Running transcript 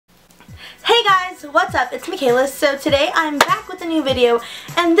Hey guys, what's up? It's Micaela. So today I'm back with a new video,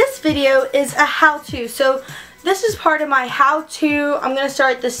 and this video is a how-to. So this is part of my how-to. I'm going to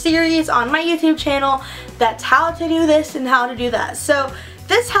start the series on my YouTube channel that's how to do this and how to do that. So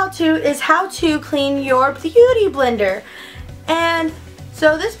this how-to is how to clean your beauty blender. And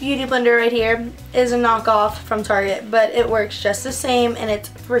so this beauty blender right here is a knockoff from Target, but it works just the same and it's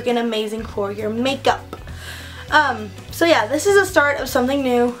freaking amazing for your makeup. So yeah, this is a start of something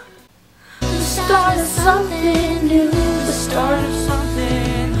new. The start of something new. The start of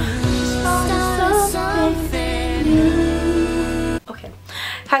something. New. Okay,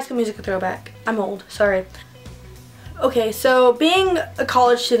 High School Musical throwback. I'm old, sorry. Okay, so being a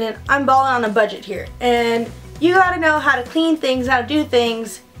college student, I'm balling on a budget here, and you gotta know how to clean things, how to do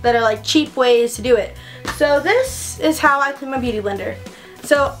things that are like cheap ways to do it. So this is how I clean my beauty blender.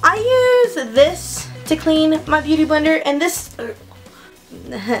 So I use this to clean my beauty blender, and this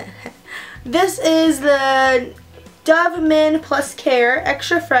this is the Dove Men Plus Care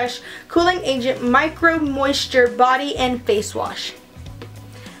Extra Fresh Cooling Agent Micro Moisture Body and Face Wash.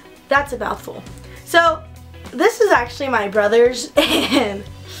 That's a mouthful. So this is actually my brother's, and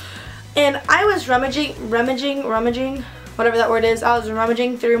I was rummaging, whatever that word is. I was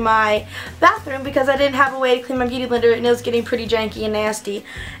rummaging through my bathroom because I didn't have a way to clean my beauty blender and it was getting pretty janky and nasty.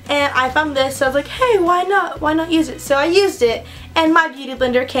 And I found this, so I was like, hey, why not use it? So I used it, and my beauty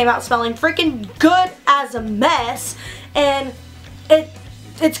blender came out smelling freaking good as a mess, and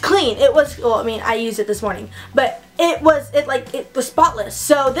it's clean. It was, well, I mean, I used it this morning, but it was spotless.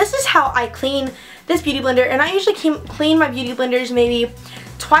 So this is how I clean this beauty blender, and I usually clean my beauty blenders maybe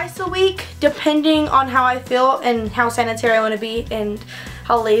twice a week, depending on how I feel and how sanitary I want to be and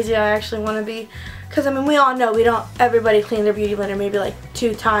how lazy I actually want to be. Because I mean, we all know everybody clean their beauty blender maybe like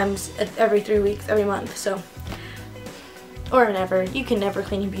 2 times every 3 weeks, every month. So, or never. You can never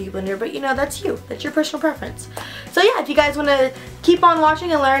clean your beauty blender, but you know, that's you. That's your personal preference. So yeah, if you guys want to keep on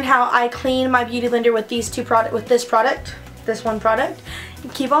watching and learn how I clean my beauty blender with this one product,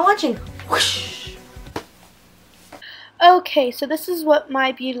 keep on watching. Whoosh. Okay, so this is what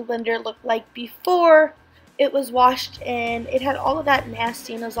my beauty blender looked like before it was washed, and it had all of that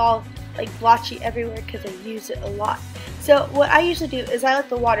nasty and it was all like blotchy everywhere because I use it a lot. So what I usually do is I let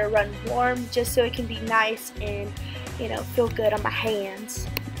the water run warm just so it can be nice and, you know, feel good on my hands.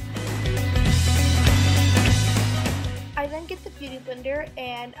 I then get the beauty blender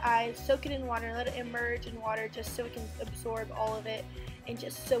and I soak it in water and let it immerse in water just so it can absorb all of it and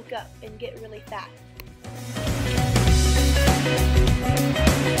just soak up and get really fat.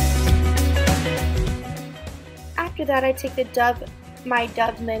 After that, I take my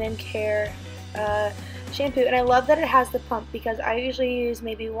Dove Men Care shampoo, and I love that it has the pump because I usually use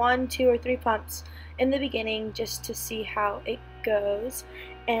maybe 1, 2, or 3 pumps in the beginning just to see how it goes,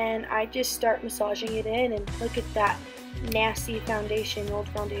 and I just start massaging it in, and look at that nasty old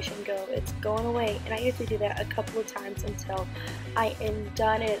foundation go. It's going away, and I usually do that a couple of times until I am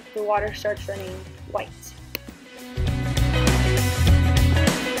done and the water starts running white.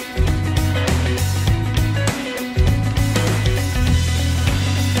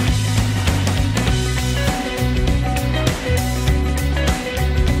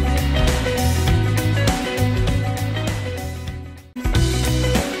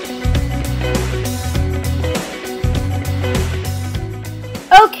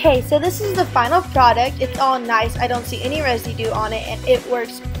 Okay, so this is the final product. It's all nice. I don't see any residue on it, and it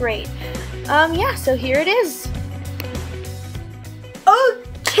works great. Yeah, so here it is.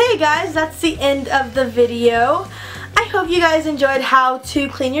 Okay guys, that's the end of the video. I hope you guys enjoyed how to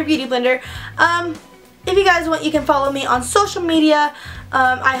clean your beauty blender. If you guys want, you can follow me on social media.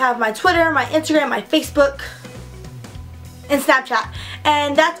 I have my Twitter, my Instagram, my Facebook, and Snapchat,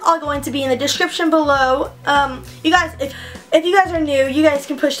 and that's all going to be in the description below. You guys, if you guys are new, you guys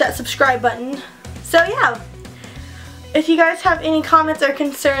can push that subscribe button. So yeah, if you guys have any comments or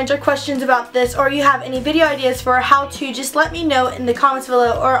concerns or questions about this, or you have any video ideas for how to, just let me know in the comments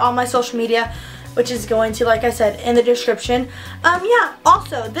below or on my social media, which is going to, like I said, in the description. Yeah,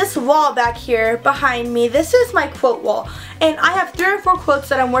 also, this wall back here behind me, this is my quote wall, and I have 3 or 4 quotes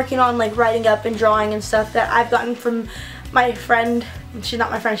that I'm working on, like writing up and drawing and stuff that I've gotten from my friend. She's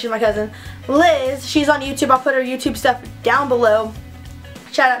not my friend, she's my cousin, Liz. She's on YouTube. I'll put her YouTube stuff down below.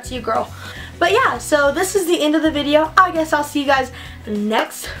 Shout out to you, girl. But yeah, so this is the end of the video. I guess I'll see you guys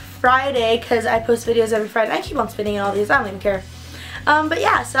next Friday, because I post videos every Friday. I keep on spinning in all these, I don't even care. But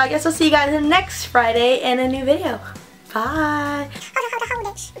yeah, so I guess I'll see you guys next Friday in a new video. Bye.